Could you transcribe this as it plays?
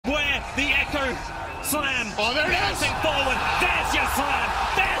The echo slam. Oh, there it is. Bouncing forward. There's your slam.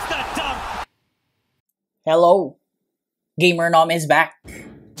 There's the dump. Hello, Gamer Nom is back.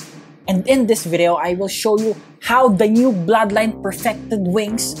 And in this video, I will show you how the new Bloodline Perfected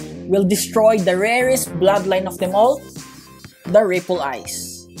Wings will destroy the rarest Bloodline of them all, the Ripple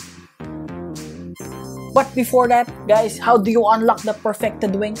Eyes. But before that, guys, how do you unlock the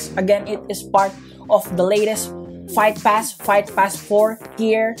Perfected Wings? Again, it is part of the latest Fight Pass 4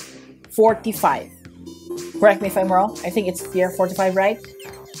 Tier 45. Correct me if I'm wrong, I think it's Tier 45, right?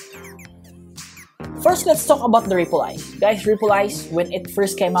 First, let's talk about the Ripple Eyes. Guys, Ripple Eyes, when it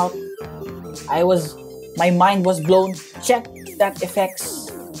first came out, my mind was blown. Check that effects.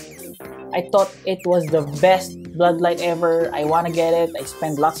 I thought it was the best Bloodline ever. I wanna get it. I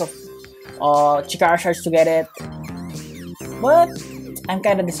spent lots of Chikara shards to get it. But I'm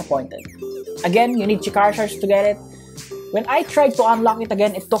kinda disappointed. Again, you need Chikara shards to get it. When I tried to unlock it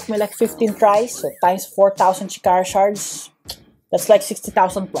again, it took me like 15 tries. So times 4,000 Chikara shards. That's like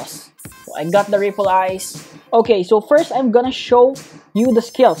 60,000 plus. So I got the Ripple Eyes. Okay, so first I'm gonna show you the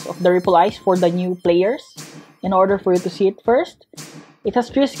skills of the Ripple Eyes for the new players in order for you to see it first. It has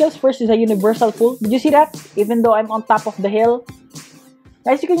 3 skills. First is a universal pull. Did you see that? Even though I'm on top of the hill.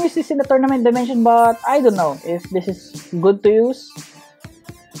 Guys, you can use this in the tournament dimension, but I don't know if this is good to use.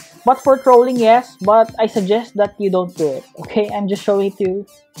 But for trolling, yes, but I suggest that you don't do it. Okay, I'm just showing it to you.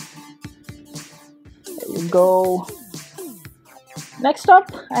 There you go. Next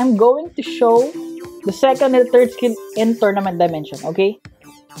up, I'm going to show the second and third skill in tournament dimension, okay?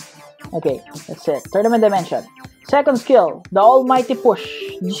 Okay, that's it. Tournament dimension. Second skill, the almighty push.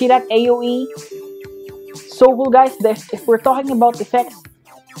 Did you see that AoE? So cool, guys. If we're talking about effects,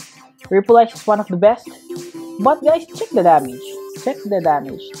 Ripple Eyes is one of the best. But guys, check the damage. Check the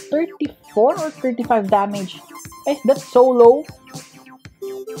damage. 34 or 35 damage. Guys, that's so low.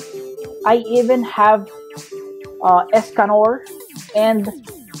 I even have Escanor and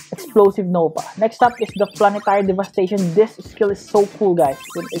Explosive Nova. Next up is the Planetary Devastation. This skill is so cool, guys.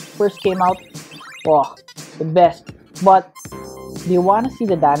 When it first came out, wow, the best. But do you want to see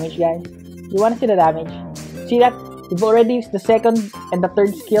the damage, guys? Do you want to see the damage? See that? We've already used the second and the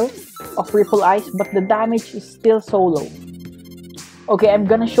third skill of Ripple Eyes, but the damage is still so low. Okay, I'm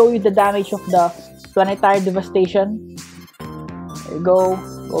gonna show you the damage of the Planetary Devastation. There you go.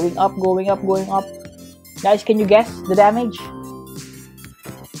 Going up, going up, going up. Guys, can you guess the damage?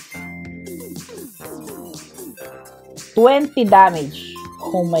 20 damage.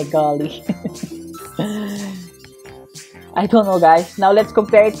 Oh my golly. I don't know, guys. Now let's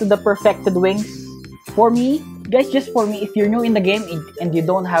compare it to the Perfected Wings. For me, guys, just for me, if you're new in the game and you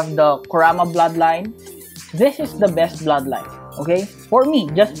don't have the Kurama Bloodline, this is the best Bloodline. Okay? For me,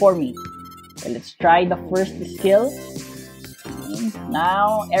 just for me. Okay, let's try the first skill.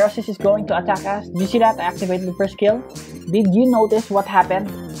 Now, Aerosis is going to attack us. Did you see that? I activated the first skill. Did you notice what happened?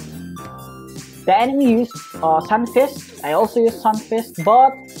 The enemy used Sun Fist. I also used Sun Fist,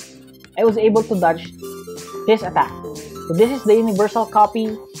 but I was able to dodge his attack. So this is the universal copy.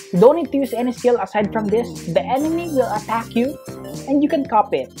 You don't need to use any skill aside from this. The enemy will attack you and you can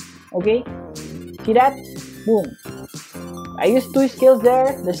copy it. Okay? See that? Boom. I used 2 skills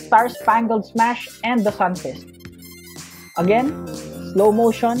there. The Star Spangled Smash and the Sun Fist. Again, slow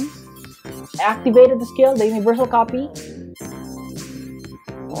motion. I activated the skill, the universal copy.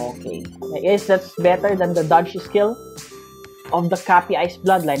 Okay, I guess that's better than the dodge skill of the Copy Ice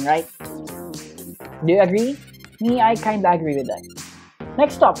Bloodline, right? Do you agree? Me, I kinda agree with that.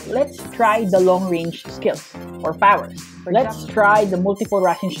 Next up, let's try the long range skills or powers. Let's try the multiple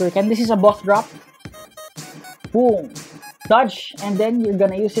Rushing Shuriken. This is a boss drop. Boom. Dodge, and then you're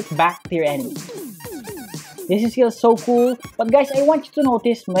gonna use it back to your enemy. This skill is so cool. But guys, I want you to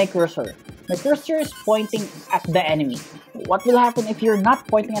notice my cursor. My cursor is pointing at the enemy. What will happen if you're not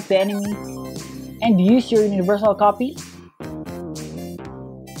pointing at the enemy and use your universal copy?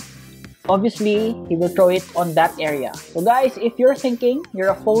 Obviously, he will throw it on that area. So guys, if you're thinking you're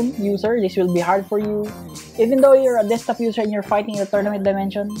a phone user, this will be hard for you. Even though you're a desktop user and you're fighting in the tournament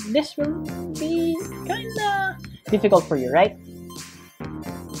dimension, this will be kinda difficult for you, right?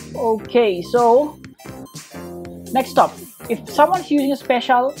 Okay, so next up, if someone's using a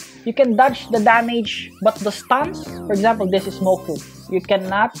special, you can dodge the damage, but the stuns, for example, this is Smoke Fruit. You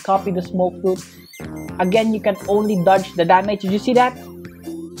cannot copy the Smoke Fruit. Again, you can only dodge the damage. Did you see that?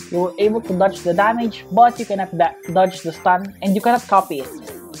 You were able to dodge the damage, but you cannot dodge the stun, and you cannot copy it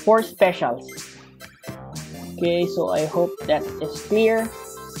for specials. Okay, so I hope that is clear.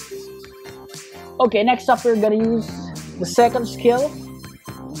 Okay, next up, we're gonna use the second skill.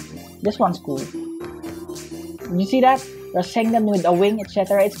 This one's cool. You see that? Rasengan with a wing,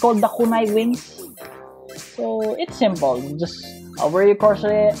 etc. It's called the kunai wings. So it's simple. Just where your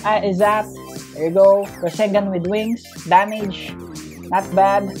cursor is at, there you go. Rasengan with wings, damage, not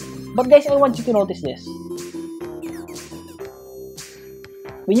bad. But guys, I want you to notice this.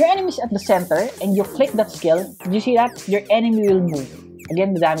 When your enemy is at the center and you click that skill, you see that your enemy will move.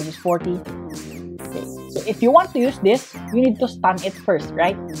 Again, the damage is 40. Okay. So if you want to use this, you need to stun it first,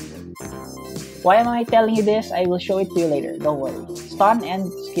 right? Why am I telling you this? I will show it to you later. Don't worry. Stun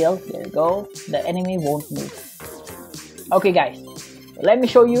and skill. There you go. The enemy won't move. Okay, guys. Let me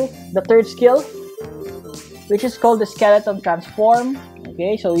show you the third skill, which is called the Skeleton Transform.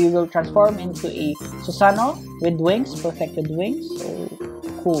 Okay, so you will transform into a Susano with wings, perfected wings. So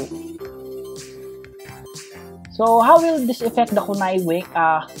cool. So how will this affect the kunai wing?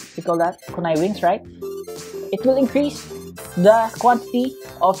 We call that kunai wings, right? It will increase the quantity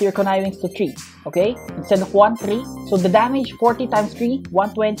of your kunai wings to 3. Okay, instead of 1, 3. So the damage 40 times 3,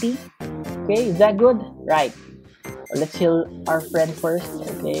 120. Okay, is that good? Right. Let's heal our friend first.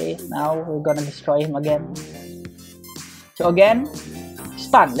 Okay, now we're gonna destroy him again. So again,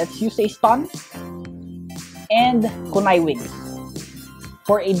 stun. Let's use a stun and kunai wings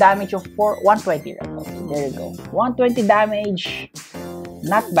for a damage of 120. Right? Okay, there you go. 120 damage.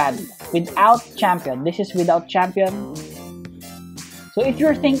 Not bad. Without champion. This is without champion. So if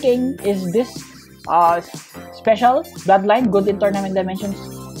you're thinking, is this special Bloodline good in tournament dimensions?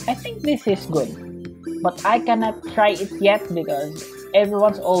 I think this is good. But I cannot try it yet because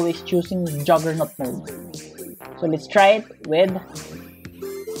everyone's always choosing Juggernaut mode. So let's try it with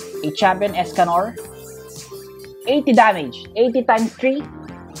a champion Escanor. 80 damage. 80 times 3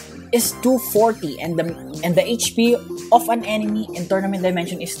 is 240, and the HP of an enemy in tournament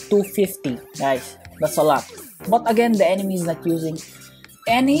dimension is 250. Guys, that's a lot. But again, the enemy is not using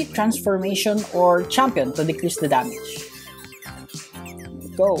any transformation or champion to decrease the damage.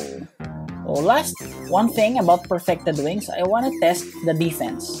 Go. So last one thing about perfected wings, I want to test the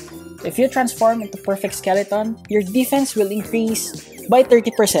defense. If you transform into perfect skeleton, your defense will increase by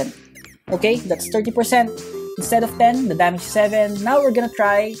 30%. Okay, that's 30%. Instead of 10, the damage is 7. Now we're gonna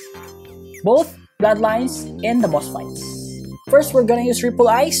try both bloodlines in the boss fights. First, we're gonna use Ripple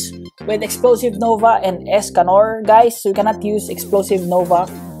Ice with Explosive Nova and Escanor. Guys, you cannot use Explosive Nova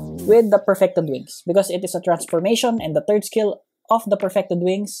with the perfected wings because it is a transformation, and the third skill of the perfected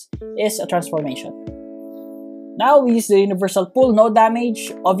wings is a transformation. Now we use the universal pull, no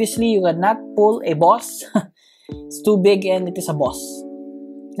damage. Obviously, you cannot pull a boss. It's too big and it is a boss.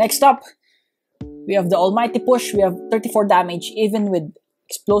 Next up, we have the almighty push. We have 34 damage even with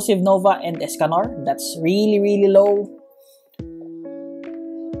Explosive Nova and Escanor. That's really low.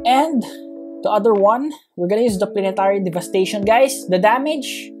 And the other one, we're gonna use the Planetary Devastation. Guys, the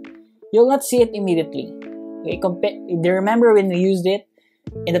damage, you'll not see it immediately. Okay, do you remember when we used it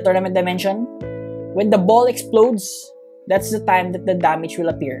in the tournament dimension? When the ball explodes, that's the time that the damage will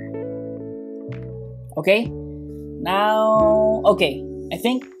appear. Okay? Now, okay. I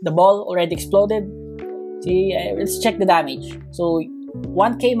think the ball already exploded. See, let's check the damage. So,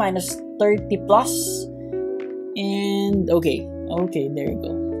 1k minus 30 plus. And, okay. Okay, there you go.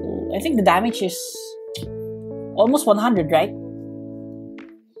 So, I think the damage is almost 100, right?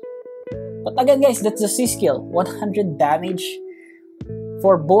 But again, guys, that's the C skill. 100 damage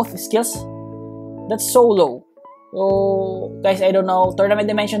for both skills. That's so low. So, guys, I don't know. Tournament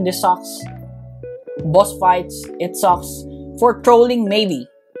dimension, this sucks. Boss fights, it sucks. For trolling, maybe.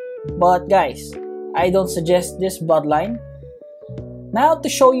 But, guys, I don't suggest this bloodline. Now, to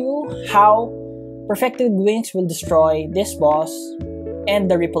show you how perfected wings will destroy this boss and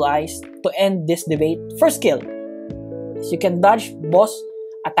the Ripple Ice to end this debate. First skill. So you can dodge boss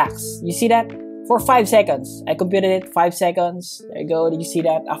attacks. You see that? For 5 seconds. I computed it. 5 seconds. There you go. Did you see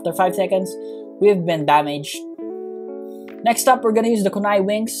that? After 5 seconds, we've been damaged. Next up, we're gonna use the kunai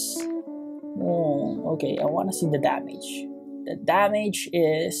wings. Oh, okay. I wanna see the damage. The damage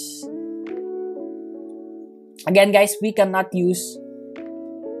is... Again, guys, we cannot use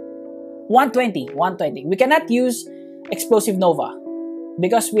 120. We cannot use Explosive Nova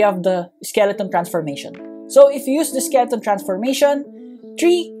because we have the Skeleton Transformation. So if you use the Skeleton Transformation,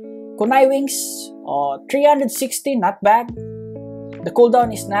 3 kunai wings, 360, not bad. The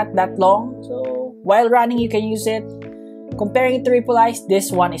cooldown is not that long, so while running you can use it. Comparing it to Ripple Ice,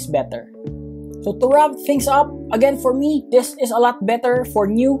 this one is better. So to wrap things up, again for me, this is a lot better for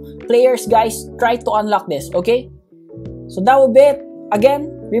new players. Guys, try to unlock this, okay? So that will be it. Again,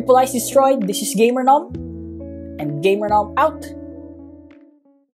 Ripple Ice destroyed. This is GamerNom, and GamerNom out.